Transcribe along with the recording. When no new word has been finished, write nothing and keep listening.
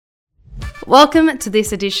Welcome to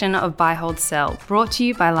this edition of Buy, Hold, Sell, brought to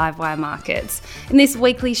you by Livewire Markets. In this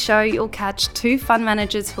weekly show, you'll catch two fund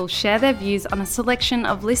managers who'll share their views on a selection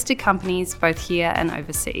of listed companies both here and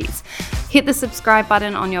overseas. Hit the subscribe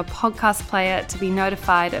button on your podcast player to be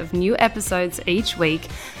notified of new episodes each week.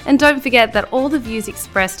 And don't forget that all the views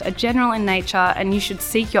expressed are general in nature and you should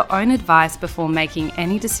seek your own advice before making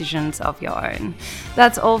any decisions of your own.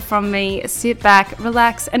 That's all from me. Sit back,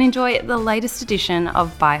 relax, and enjoy the latest edition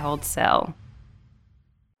of Buy, Hold, Sell.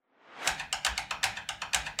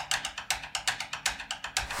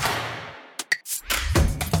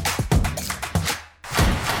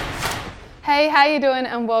 Hey, how you doing?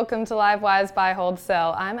 And welcome to Livewire's Buy, Hold,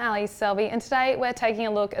 Sell. I'm Ali Selby, and today we're taking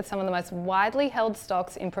a look at some of the most widely held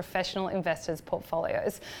stocks in professional investors'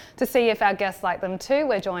 portfolios. To see if our guests like them too,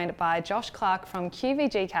 we're joined by Josh Clark from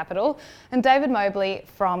QVG Capital and David Mobley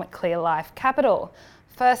from Clear Life Capital.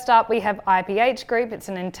 First up, we have IPH Group. It's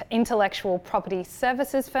an intellectual property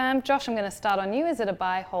services firm. Josh, I'm going to start on you. Is it a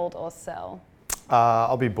buy, hold, or sell?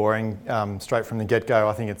 I'll be boring straight from the get-go.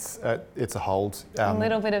 I think it's a hold. A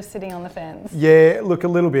little bit of sitting on the fence. Yeah, look, a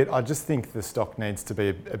little bit. I just think the stock needs to be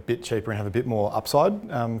a bit cheaper and have a bit more upside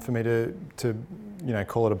for me to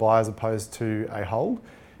call it a buy as opposed to a hold.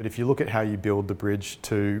 But if you look at how you build the bridge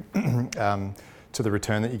to the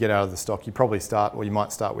return that you get out of the stock, you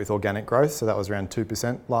might start with organic growth. So that was around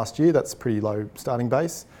 2% last year. That's a pretty low starting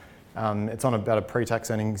base. It's on about a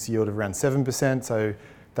pre-tax earnings yield of around 7%. So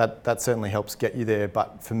that certainly helps get you there.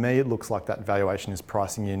 But for me, it looks like that valuation is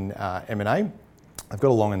pricing in M&A. I've got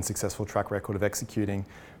a long and successful track record of executing,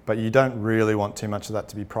 but you don't really want too much of that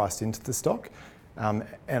to be priced into the stock. And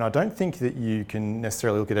I don't think that you can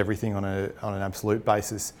necessarily look at everything on an absolute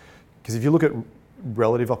basis, because if you look at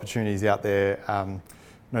relative opportunities out there, I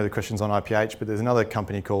know the question's on IPH, but there's another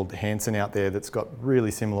company called Hansen out there that's got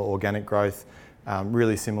really similar organic growth,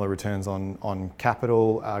 really similar returns on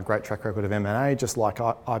capital, great track record of M&A, just like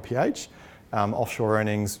IPH. Offshore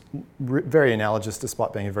earnings, very analogous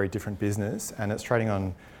despite being a very different business, and it's trading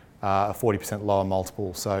on a 40% lower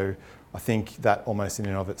multiple. So I think that almost in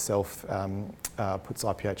and of itself puts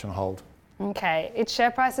IPH on hold. Okay, its share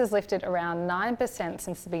price has lifted around 9%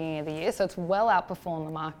 since the beginning of the year, so it's well outperformed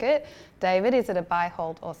the market. David, is it a buy,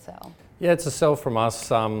 hold, or sell? Yeah, it's a sell from us.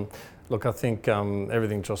 Look, I think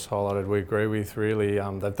everything Josh highlighted we agree with, really.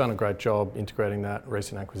 They've done a great job integrating that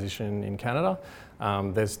recent acquisition in Canada.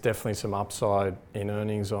 There's definitely some upside in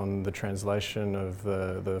earnings on the translation of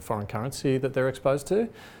the foreign currency that they're exposed to,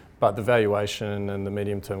 but the valuation and the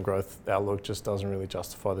medium-term growth outlook just doesn't really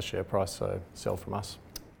justify the share price, so sell from us.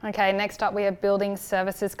 Okay, next up we have building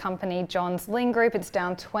services company Johns Lyng Group. It's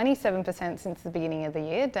down 27% since the beginning of the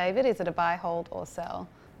year. David, is it a buy, hold, or sell?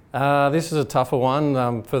 This is a tougher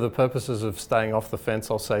one. For the purposes of staying off the fence,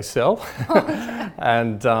 I'll say sell.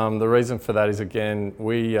 And the reason for that is, again,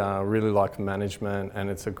 we really like management, and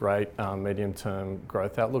it's a great medium-term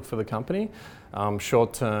growth outlook for the company.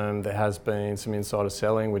 Short-term, there has been some insider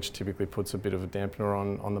selling, which typically puts a bit of a dampener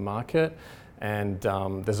on the market. And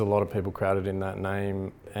there's a lot of people crowded in that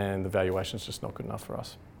name, and the valuation's just not good enough for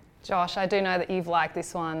us. Josh, I do know that you've liked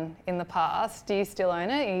this one in the past. Do you still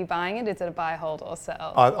own it? Are you buying it? Is it a buy, hold, or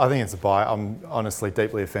sell? I think it's a buy. I'm honestly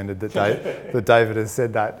deeply offended that David has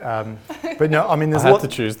said that. But no, I mean, there's I had to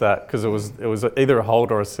choose that because it was either a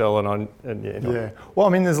hold or a sell, yeah. Well, I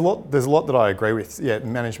mean, there's a lot that I agree with. Yeah,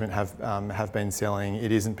 management have been selling.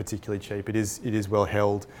 It isn't particularly cheap. It is well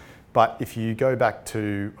held. But if you go back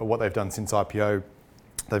to what they've done since IPO,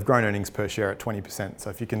 they've grown earnings per share at 20%.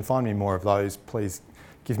 So if you can find me more of those, please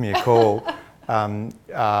give me a call.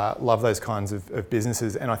 Love those kinds of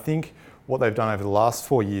businesses. And I think what they've done over the last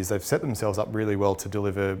 4 years, they've set themselves up really well to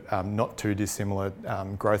deliver not too dissimilar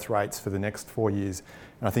growth rates for the next 4 years.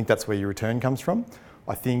 And I think that's where your return comes from.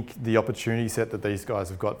 I think the opportunity set that these guys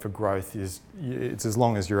have got for growth it's as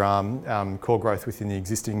long as your arm. Core growth within the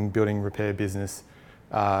existing building repair business,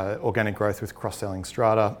 organic growth with cross-selling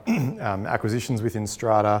strata, acquisitions within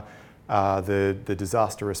strata, the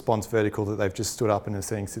disaster response vertical that they've just stood up and are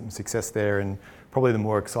seeing some success there, and probably the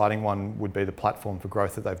more exciting one would be the platform for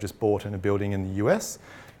growth that they've just bought and are building in the US.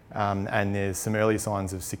 And there's some early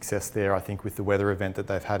signs of success there, I think, with the weather event that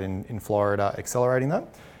they've had in Florida accelerating that.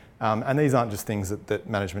 And these aren't just things that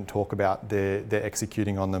management talk about, they're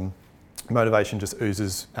executing on them. Motivation just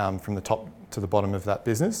oozes from the top to the bottom of that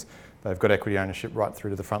business. They've got equity ownership right through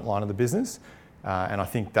to the front line of the business. And I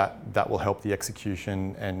think that will help the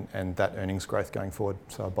execution and that earnings growth going forward.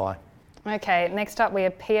 So I buy. Okay, next up we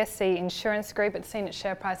have PSC Insurance Group. It's seen its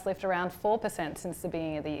share price lift around 4% since the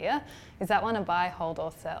beginning of the year. Is that one a buy, hold,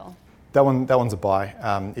 or sell? That one's a buy.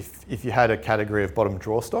 If you had a category of bottom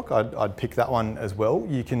drawer stock, I'd pick that one as well.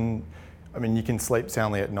 I mean, you can sleep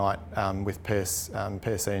soundly at night with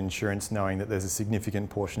PSC Insurance, knowing that there's a significant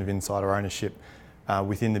portion of insider ownership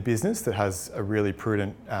within the business that has a really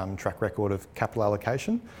prudent track record of capital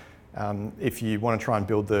allocation. If you want to try and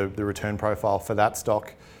build the return profile for that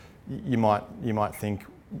stock, you might think,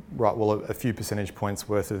 right, well, a few percentage points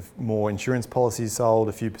worth of more insurance policies sold,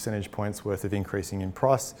 a few percentage points worth of increase in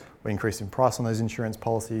price on those insurance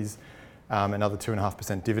policies, another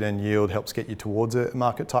 2.5% dividend yield helps get you towards a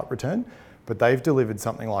market type return. But they've delivered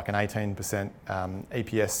something like an 18%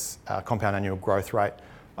 EPS compound annual growth rate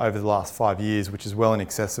over the last 5 years, which is well in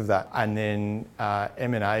excess of that. And then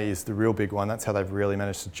M&A is the real big one. That's how they've really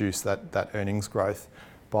managed to juice that earnings growth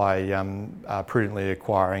by prudently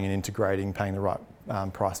acquiring and integrating, paying the right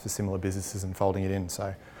price for similar businesses and folding it in.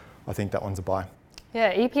 So I think that one's a buy.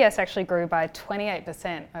 Yeah, EPS actually grew by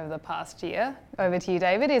 28% over the past year. Over to you,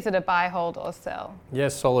 David. Is it a buy, hold or sell?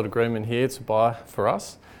 Yes, solid agreement here. It's a buy for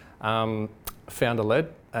us.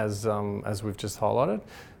 Founder-led, as we've just highlighted.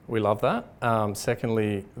 We love that.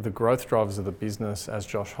 Secondly, the growth drivers of the business, as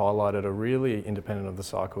Josh highlighted, are really independent of the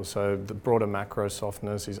cycle. So the broader macro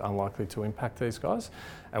softness is unlikely to impact these guys.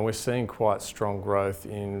 And we're seeing quite strong growth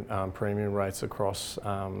in premium rates across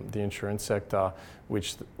the insurance sector,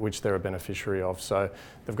 which they're a beneficiary of. So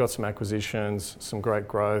they've got some acquisitions, some great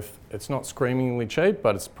growth. It's not screamingly cheap,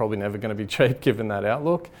 but it's probably never going to be cheap given that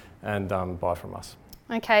outlook. And buy from us.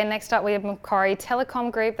 Okay, next up we have Macquarie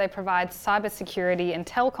Telecom Group. They provide cybersecurity and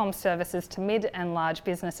telecom services to mid and large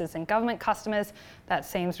businesses and government customers. That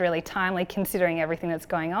seems really timely considering everything that's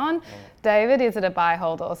going on. David, is it a buy,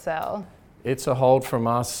 hold or sell? It's a hold from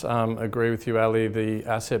us. Agree with you, Ali. The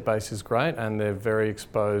asset base is great and they're very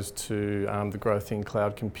exposed to the growth in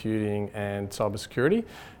cloud computing and cybersecurity.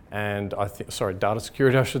 And data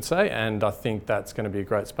security, I should say. And I think that's going to be a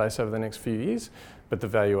great space over the next few years. But the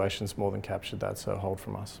valuation's more than captured that, so hold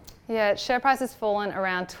from us. Yeah, share price has fallen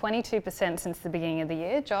around 22% since the beginning of the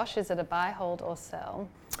year. Josh, is it a buy, hold or sell?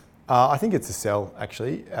 I think it's a sell,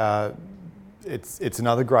 actually. It's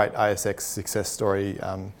another great ASX success story,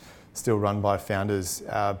 still run by founders.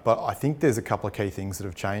 But I think there's a couple of key things that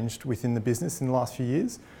have changed within the business in the last few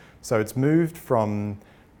years. So it's moved from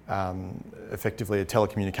effectively a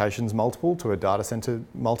telecommunications multiple to a data centre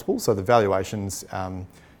multiple. So the valuations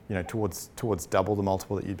towards double the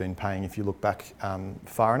multiple that you'd been paying if you look back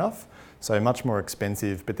far enough. So much more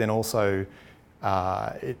expensive, but then also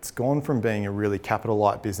it's gone from being a really capital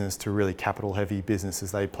light business to a really capital heavy business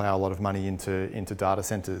as they plough a lot of money into data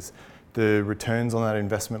centres. The returns on that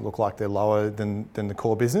investment look like they're lower than the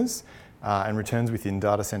core business, and returns within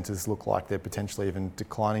data centres look like they're potentially even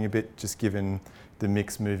declining a bit, just given the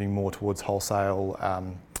mix moving more towards wholesale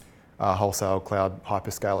cloud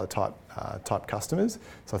hyperscaler type customers.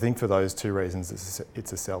 So I think for those two reasons,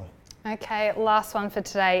 it's a sell. Okay, last one for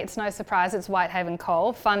today. It's no surprise it's Whitehaven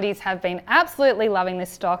Coal. Fundies have been absolutely loving this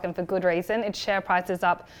stock and for good reason. Its share price is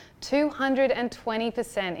up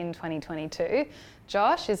 220% in 2022.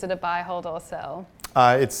 Josh, is it a buy, hold or sell?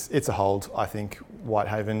 It's a hold, I think,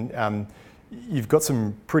 Whitehaven. You've got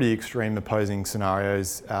some pretty extreme opposing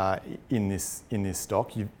scenarios in this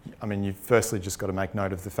stock. You've firstly just got to make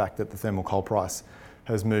note of the fact that the thermal coal price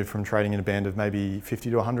has moved from trading in a band of maybe $50 to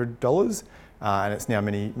 $100, and it's now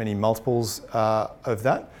many multiples of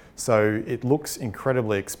that. So it looks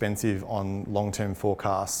incredibly expensive on long-term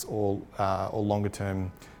forecasts or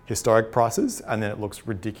longer-term historic prices, and then it looks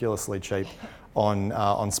ridiculously cheap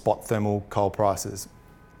on spot thermal coal prices.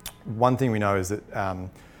 One thing we know is that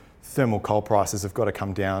thermal coal prices have got to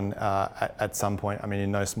come down at some point. I mean,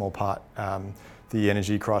 in no small part, the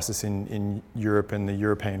energy crisis in Europe and the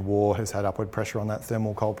European war has had upward pressure on that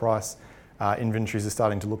thermal coal price. Inventories are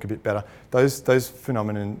starting to look a bit better. Those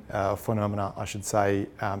phenomena, I should say,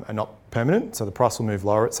 are not permanent, so the price will move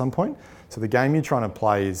lower at some point. So the game you're trying to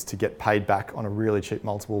play is to get paid back on a really cheap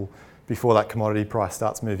multiple before that commodity price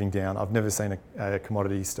starts moving down. I've never seen a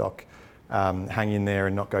commodity stock hang in there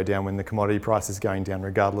and not go down when the commodity price is going down,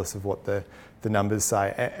 regardless of what the numbers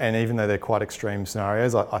say. And even though they're quite extreme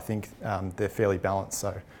scenarios, I think they're fairly balanced.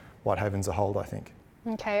 So Whitehaven's a hold, I think.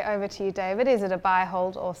 Okay, over to you, David. Is it a buy,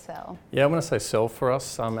 hold or sell? Yeah, I'm going to say sell for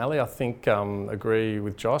us, Ali. I think agree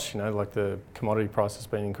with Josh. Like the commodity price has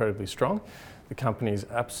been incredibly strong. The company is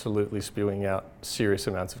absolutely spewing out serious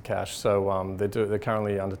amounts of cash. So they're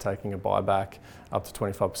currently undertaking a buyback up to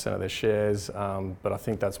 25% of their shares, but I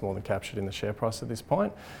think that's more than captured in the share price at this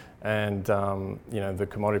point. And the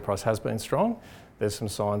commodity price has been strong. There's some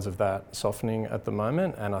signs of that softening at the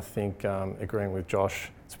moment, and I think agreeing with Josh,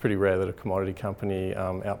 it's pretty rare that a commodity company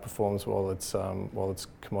outperforms while its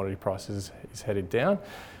commodity price is headed down.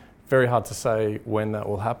 Very hard to say when that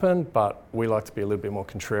will happen, but we like to be a little bit more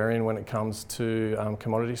contrarian when it comes to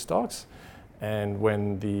commodity stocks. And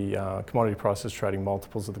when the commodity price is trading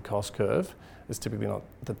multiples of the cost curve, it's typically not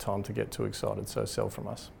the time to get too excited, so sell from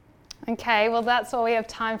us. Okay, well that's all we have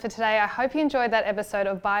time for today. I hope you enjoyed that episode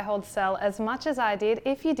of Buy, Hold, Sell as much as I did.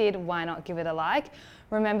 If you did, why not give it a like?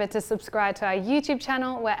 Remember to subscribe to our YouTube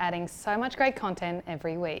channel. We're adding so much great content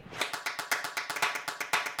every week.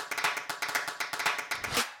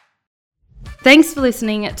 Thanks for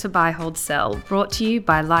listening to Buy, Hold, Sell, brought to you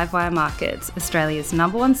by Livewire Markets, Australia's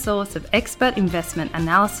 #1 source of expert investment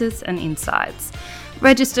analysis and insights.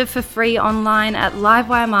 Register for free online at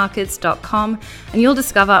livewiremarkets.com and you'll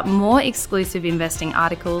discover more exclusive investing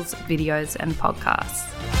articles, videos and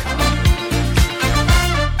podcasts.